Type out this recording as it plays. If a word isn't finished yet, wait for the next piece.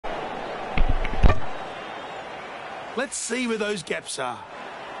Let's see where those gaps are.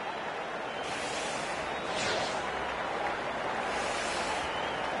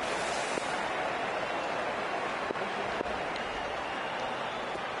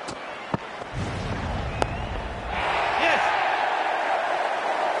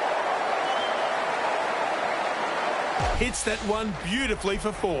 Hits that one beautifully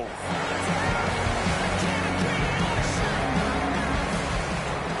for 4.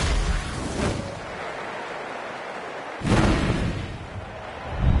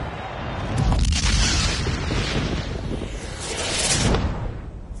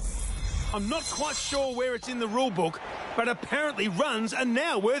 I'm not quite sure where it's in the rule book, but apparently runs are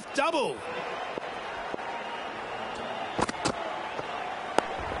now worth double.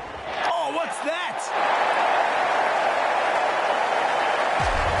 Oh, what's that?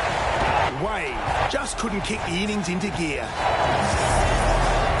 Wade just couldn't kick the innings into gear.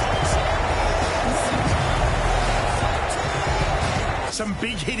 Some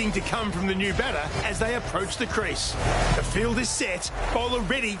big hitting to come from the new batter as they approach the crease. The field is set, bowler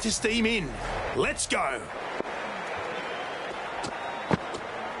ready to steam in. Let's go.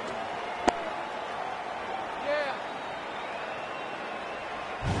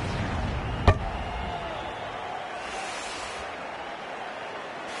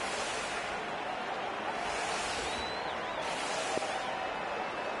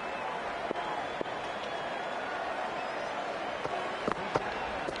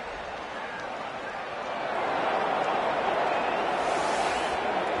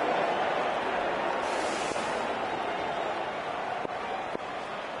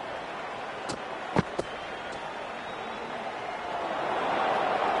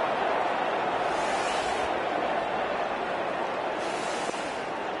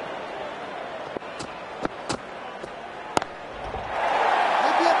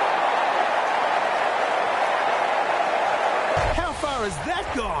 Has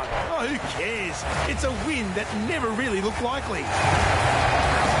that gone? Oh, who cares? It's a win that never really looked likely.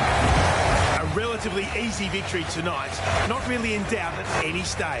 A relatively easy victory tonight, not really in doubt at any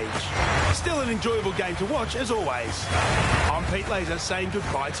stage. Still an enjoyable game to watch as always. I'm Pete Laser saying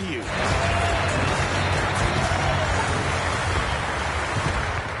goodbye to you.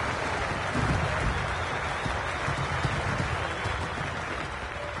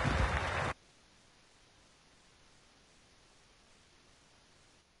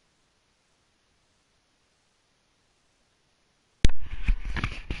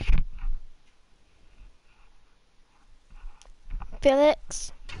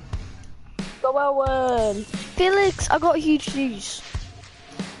 Felix. Go Owen. Felix, I got huge news.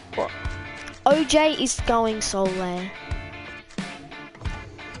 What? OJ is going solo.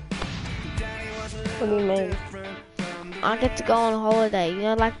 What do you mean? I get to go on holiday. You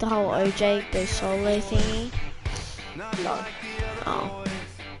know, like the whole OJ go solo thingy? No. Oh.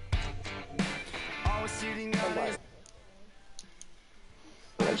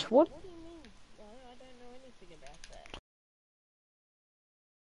 What?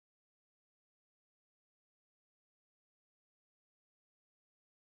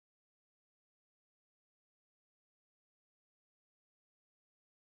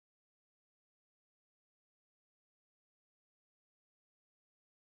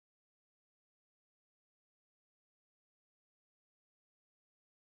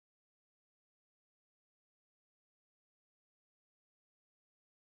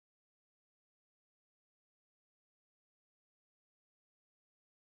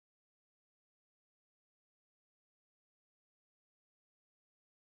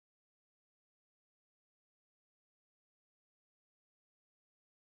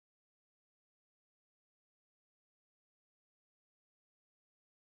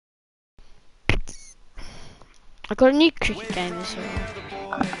 I got a new cricket game as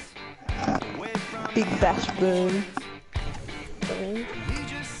well. Big Bash Boom.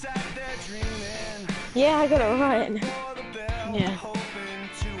 Yeah, I got it right. Yeah.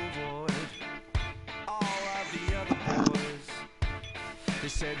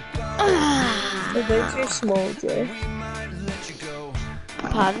 They're too small, Joe.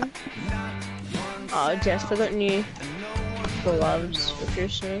 Pardon? Oh, Jess, I got new gloves for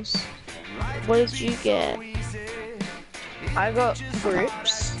Christmas. What did you get? I got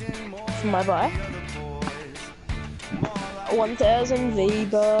grips for my bike. 1000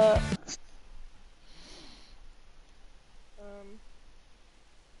 Viva.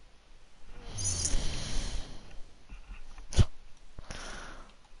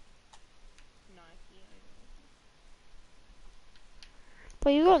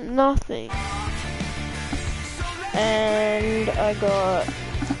 But you got nothing. And I got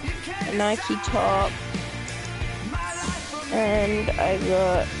a Nike top, And I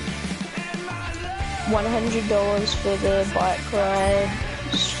got $100 for the bike ride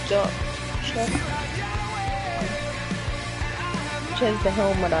stop shop. Which has the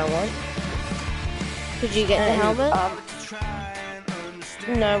helmet I want. Did you get the helmet?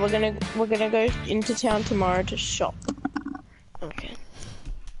 No, we're gonna go into town tomorrow to shop. Okay.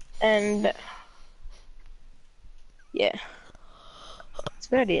 And yeah, that's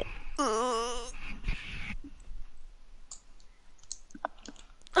about it.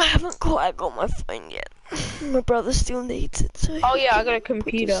 I haven't quite got my phone yet. My brother still needs it, so. Oh yeah, I got a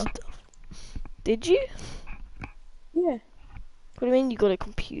computer. Did you? Yeah. What do you mean you got a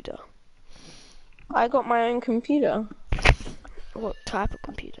computer? I got my own computer. What type of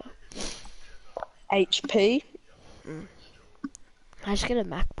computer? HP. I just get a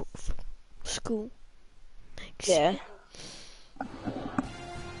MacBook for school. Yeah.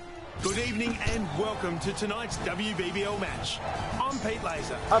 Good evening and welcome to tonight's WBBL match. I'm Pete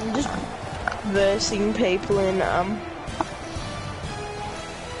Laser. I'm just versing people in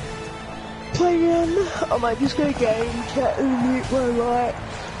playground. I might just go game chat and mute my mic.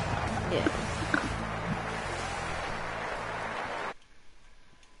 Yeah.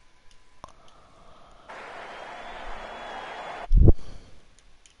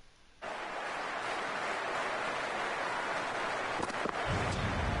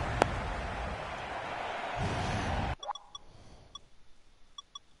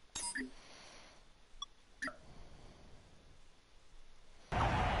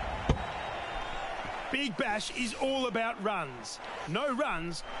 Big Bash is all about runs. No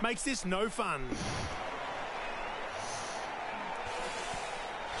runs makes this no fun.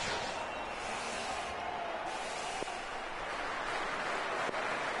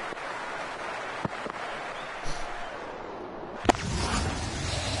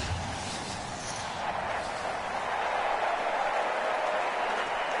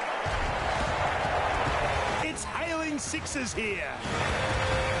 It's hailing sixes here.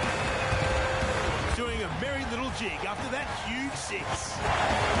 Doing a merry little jig after that huge six.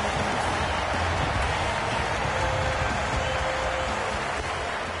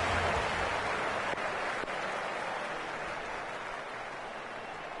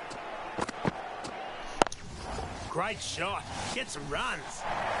 Great shot. Get some runs.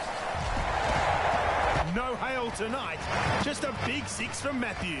 No hail tonight. Just a big six from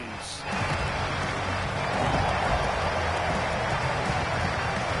Matthews.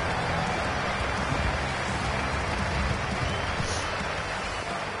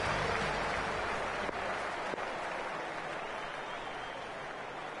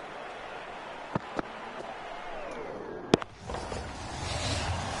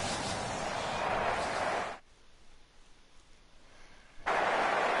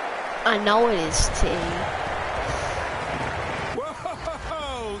 I know it is, T.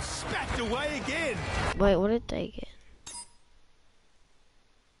 Whoa! Spacked away again. Wait, what did they get?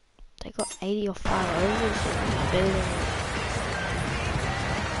 They got 80 or 5 overs. Better than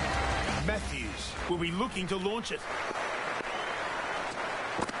Matthews will be looking to launch it.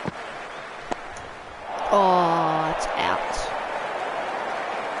 Oh, it's out.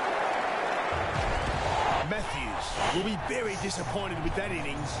 Matthews will be very disappointed with that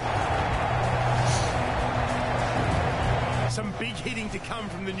innings. Some big hitting to come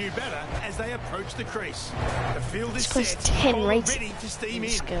from the new batter as they approach the crease. The field is It's set, 10 bowler rates. ready to steam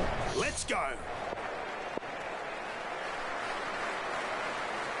Let's in. go. Let's go.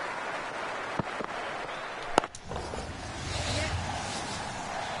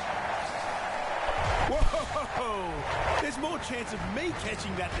 Whoa! There's more chance of me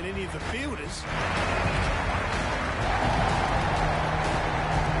catching that than any of the fielders.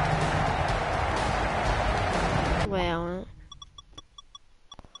 Wow.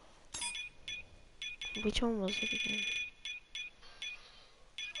 Which one was it again?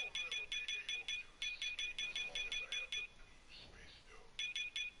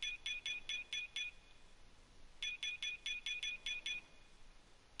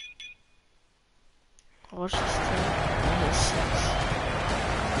 Watch this thing.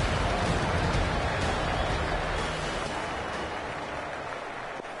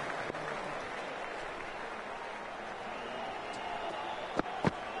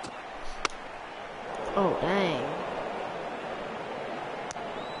 Oh, dang.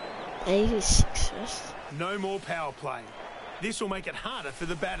 86. No more power play. This will make it harder for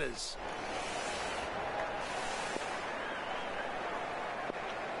the batters.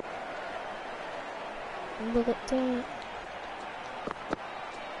 Look at that.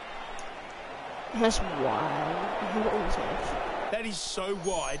 That's wild. What was that? That is so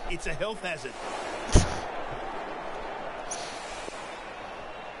wide, it's a health hazard.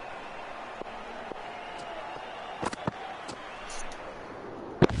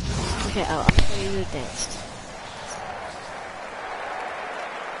 Okay, I'll show you the next.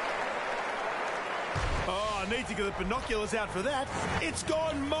 Oh, I need to get the binoculars out for that. It's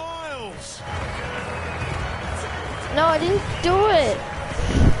gone miles. No, I didn't do it.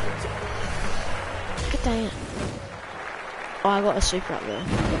 Good damn. Oh, I got a super up there.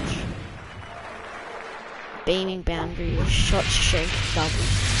 Watch. Beaming boundary, shot strength double.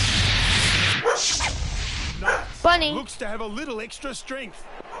 Nice. Bunny. Looks to have a little extra strength.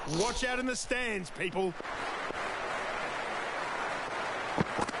 Watch out in the stands, people.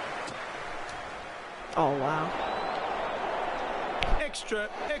 Oh wow. Extra.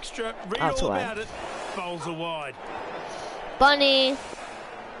 Read That's all wide. about it. Bowls are wide. Bunny.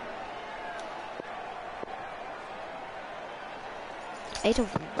 Eight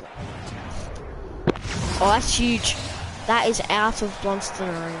of. Oh, that's huge. That is out of Blonston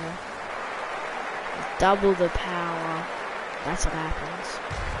Arena. Double the power. That's what happens.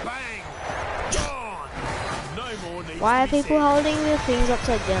 Bang! Gone! No more needs Why to are be people said. holding their things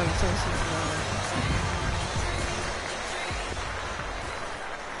upside down? So simple.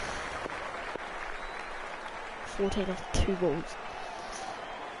 14 of 2 balls.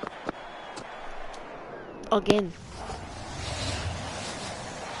 Again.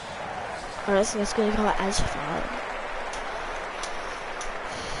 I don't think it's going to go as far.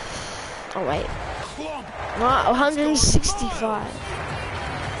 Oh wait. Clomp! Right, 165.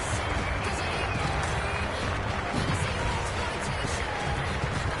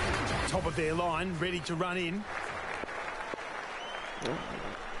 Top of their line, ready to run in.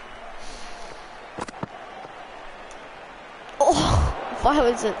 Oh, why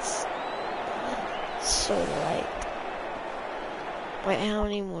was it so late? Wait, how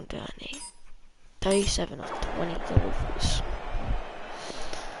many more do I need? 37 of 20 deliveries.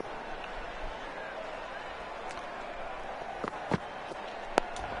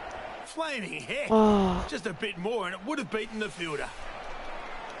 Flaming heck! Oh, Just a bit more and it would have beaten the fielder.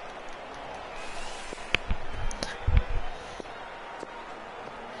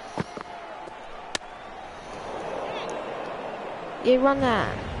 you run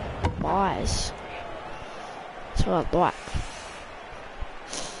that. Wise. That's what I like.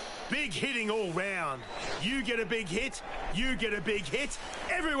 Big hitting all round. You get a big hit, you get a big hit,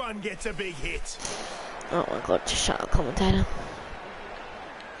 everyone gets a big hit. Oh my god, just shut up, commentator.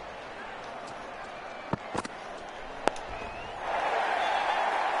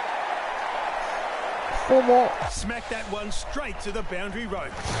 Four more. Smack that one straight to the boundary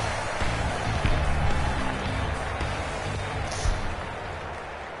rope.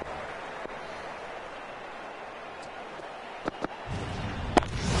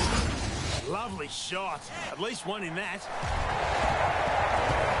 Lovely shot. At least one in that.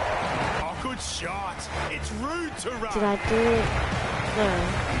 Oh, good shot. It's rude to run. Did I do it?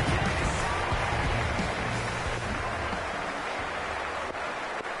 No.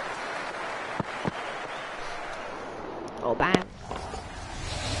 Oh, bam.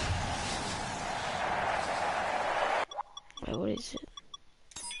 Wait, what is it?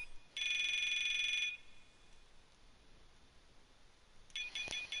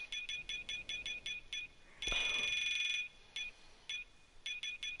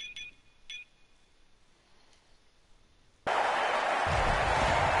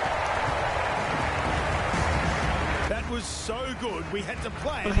 That was so good, we had to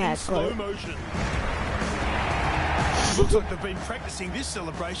play it Okay, in I slow got it. motion. Looks like they've been practicing this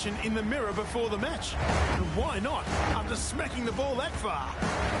celebration in the mirror before the match. And why not, after smacking the ball that far?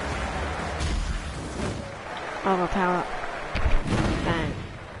 Oh, my power up. Bang.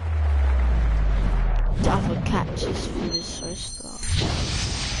 Double catches was so slow.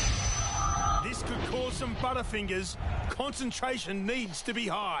 This could cause some butterfingers. Concentration needs to be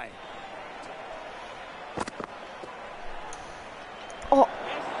high. Oh,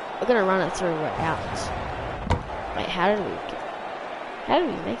 we're gonna run it through right out. Wait, how did we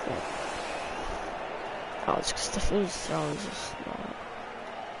make that? Oh, it's because the field's throwing is just slow.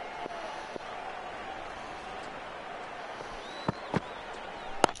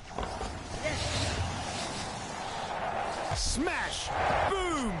 Smash!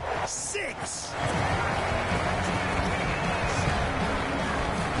 Boom! 6!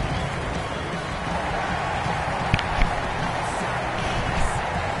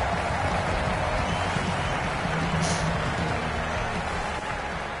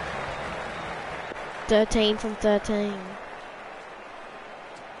 From 13.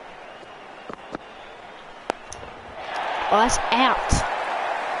 Oh, that's out.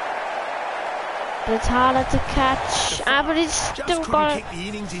 But it's harder to catch. But it's Just still couldn't got it. kick the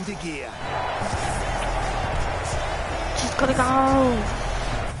innings into gear. She's gotta go.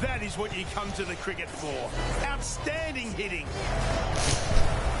 That is is what you come to the cricket for. Outstanding hitting.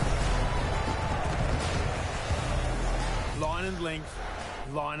 Line and length,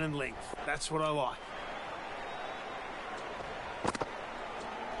 line and length. That's what I like.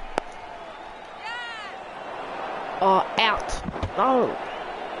 Oh, out. No.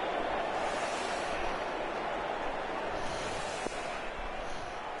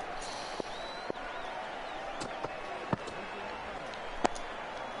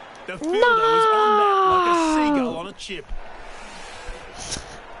 The fielder was on that like a seagull on a chip.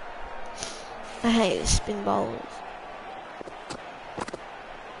 I hate the spin bowlers.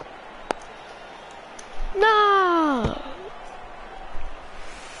 No!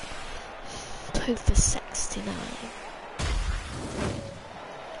 2 for 69.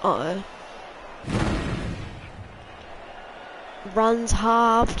 Uh-oh. Runs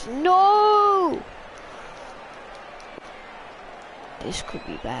halved. No! This could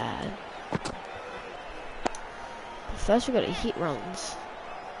be bad. First we gotta hit runs.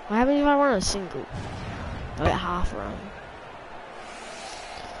 What happens if I run a single? I get half a run.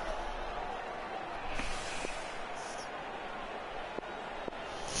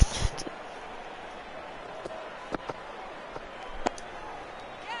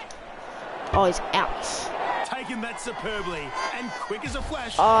 Oh, he's out. Taking that superbly and quick as a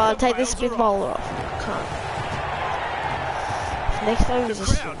flash. Oh, take the bails spin are bowler off. Can't. Next time The is a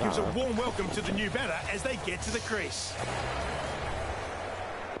spin crowd gives a bowler. warm welcome to the new batter as they get to the crease.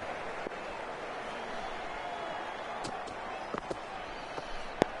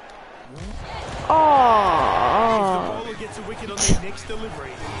 If the Oh, bowler gets a wicket on their next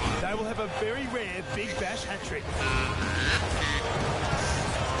delivery, they will have a very rare big bash hat trick.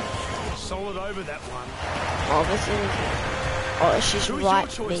 Solid over that one. oh, this is. Oh, she's Who's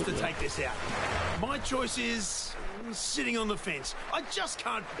right. your choice to Maybe. take this out? My choice is sitting on the fence. I just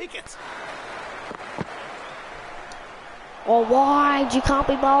can't pick it. Oh, wide. You can't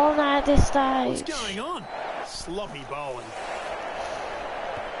be bowling at this What's stage. going on? Sloppy bowling.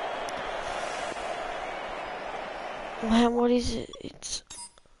 Man, what is it? It's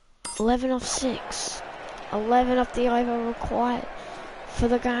 11 off 6. 11 off the over required for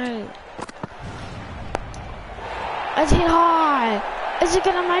the game. It's hit high. Is it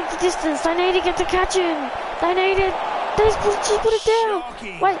gonna make the distance? They need to get the catch in. They need it. She put it down.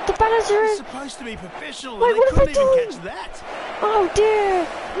 Shocking. Wait, the batters are It's in. supposed to be professional. Wait, And what they have couldn't they even done? catch that. Oh dear.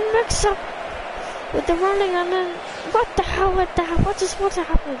 Mix up with the running and then what the hell? What just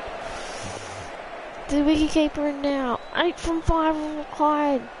happened? The wicketkeeper in now. 8 from 5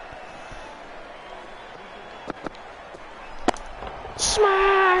 required.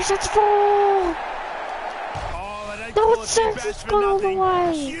 Smash! That's 4! Oh, they don't No, call it's it six, their bash it's for gone all the nothing.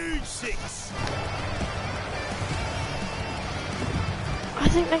 way. Huge 6. I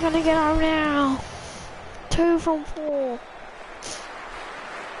think they're gonna get out now. 2 from 4.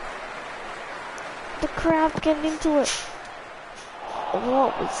 The crowd getting into it.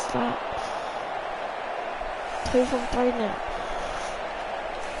 What was that? 2 from 3 now.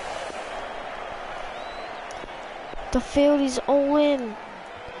 The field is all in.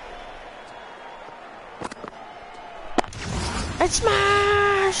 It's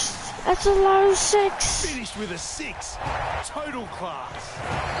smashed! It's a low 6. Finished with a 6. Total class.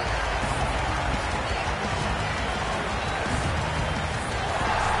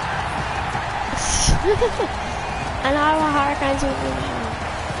 And our Hurricanes will win now.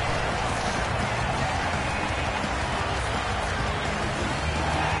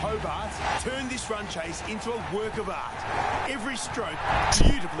 Hobart turned this run chase into a work of art. Every stroke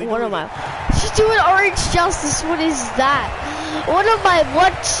beautifully What am delivered. I? She's doing Orange Justice. What is that? What am I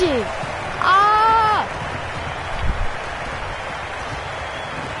watching? Ah!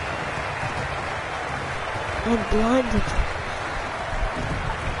 I'm blinded.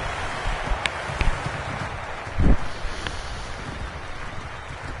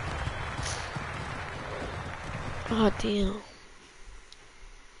 Oh damn.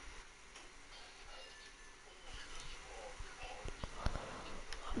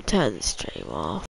 I'm turning the stream off.